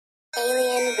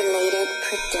Alien-related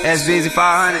production. S.Beezy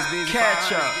 500,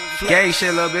 catch up, gang shit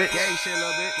a little bit,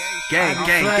 gang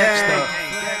stuff.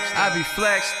 I be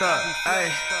flexed up, ayy,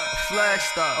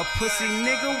 flexed up. A pussy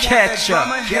nigga catch up,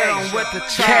 with the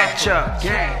catch up,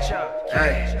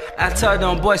 ayy. I tell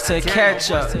them boys to catch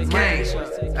up,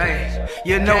 ayy.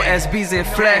 You know S.Beezy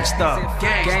flexed up,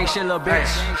 gang shit little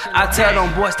bitch. I tell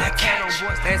them boys to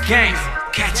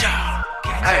catch up,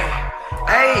 ayy.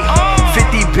 Ayy,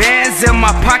 50 bands in my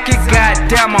pocket,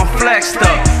 goddamn I'm flexed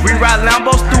up. We ride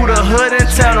Lambos through the hood and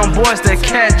tell them boys to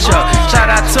catch up. Shout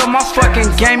out to my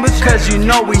fucking gang because you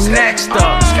know we next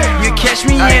up. You catch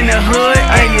me in the hood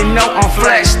and you know I'm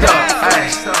flexed up. Ay,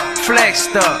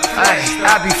 flexed up, ay,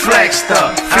 I be flexed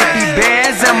up. 50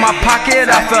 bands in my pocket,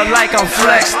 I feel like I'm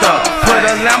flexed up. Put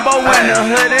a Lambo in the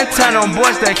hood and tell them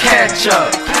boys to catch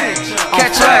up.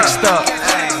 Catch up.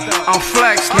 I'm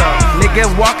flexed up. Nigga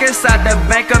walk inside the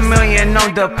bank, $1 million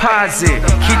on deposit.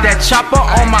 Keep that chopper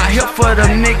on my hip for the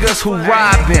niggas who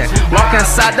robbin'. Walk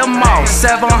inside the mall,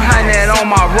 700 on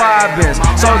my robins.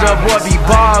 Soulja boy be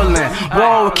ballin',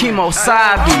 whoa,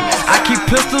 Kimosabi. I keep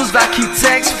pistols, I keep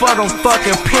texts for them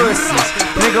fucking pussies.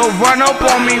 Nigga run up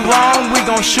on me wrong, we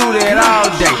gon' shoot it all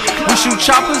day. We shoot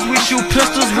choppers, we shoot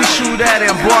pistols, we shoot that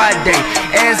in broad day.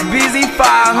 S.Beezy 500,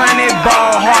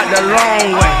 ball hard the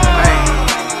long way.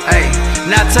 Hey,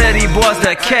 now tell these boys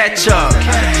to catch up.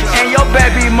 And your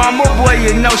baby mama, boy,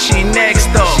 you know she next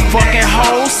up. Fucking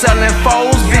hoes, selling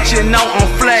foes, bitch, you know I'm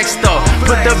flexed up.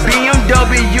 Put the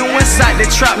BMW inside the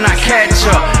trap, now catch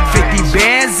up. 50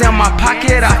 bands in my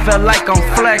pocket, I feel like I'm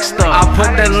flexed up. I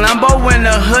put the Lambo in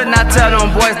the hood, now tell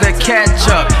them boys to catch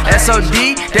up.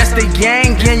 SOD, that's the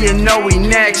gang, and you know we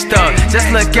next up. Just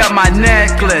look at my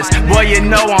necklace, boy, you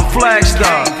know I'm flexed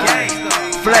up.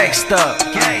 Flexed up,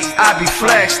 I be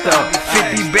flexed up.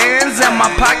 50 bands in my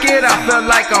pocket, I feel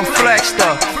like I'm flexed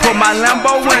up. Put my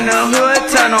Lambo in the hood,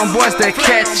 tell them boys to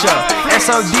catch up.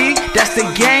 SOD, that's the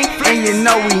gang, and you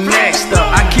know we next up.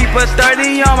 I keep a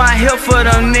 30 on my hip for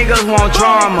them niggas want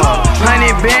drama.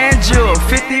 100 band jewel,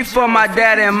 50 for my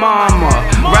dad and mama.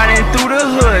 Riding through the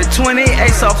hood,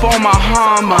 28s up on my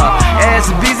Hummer.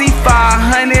 S.Beezy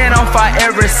 500 on fire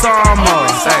every summer.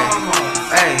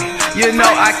 Hey. You know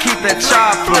I keep the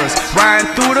choppers.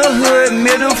 Riding through the hood,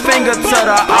 middle finger to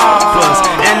the offers.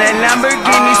 And that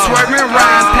Lamborghini swerving,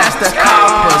 riding past the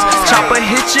coppers. Chopper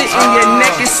hit you in your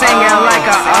neck and singing like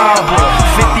an opera.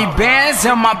 50 bands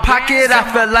in my pocket, I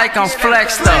feel like I'm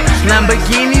flexed up.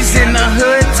 Lamborghinis in the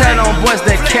hood, tell them boys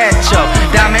to catch up.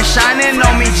 Diamond shining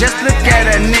on me, just look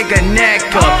at a nigga neck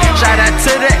up. Shout out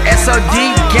to the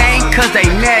SOD gang, cause they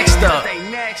next up.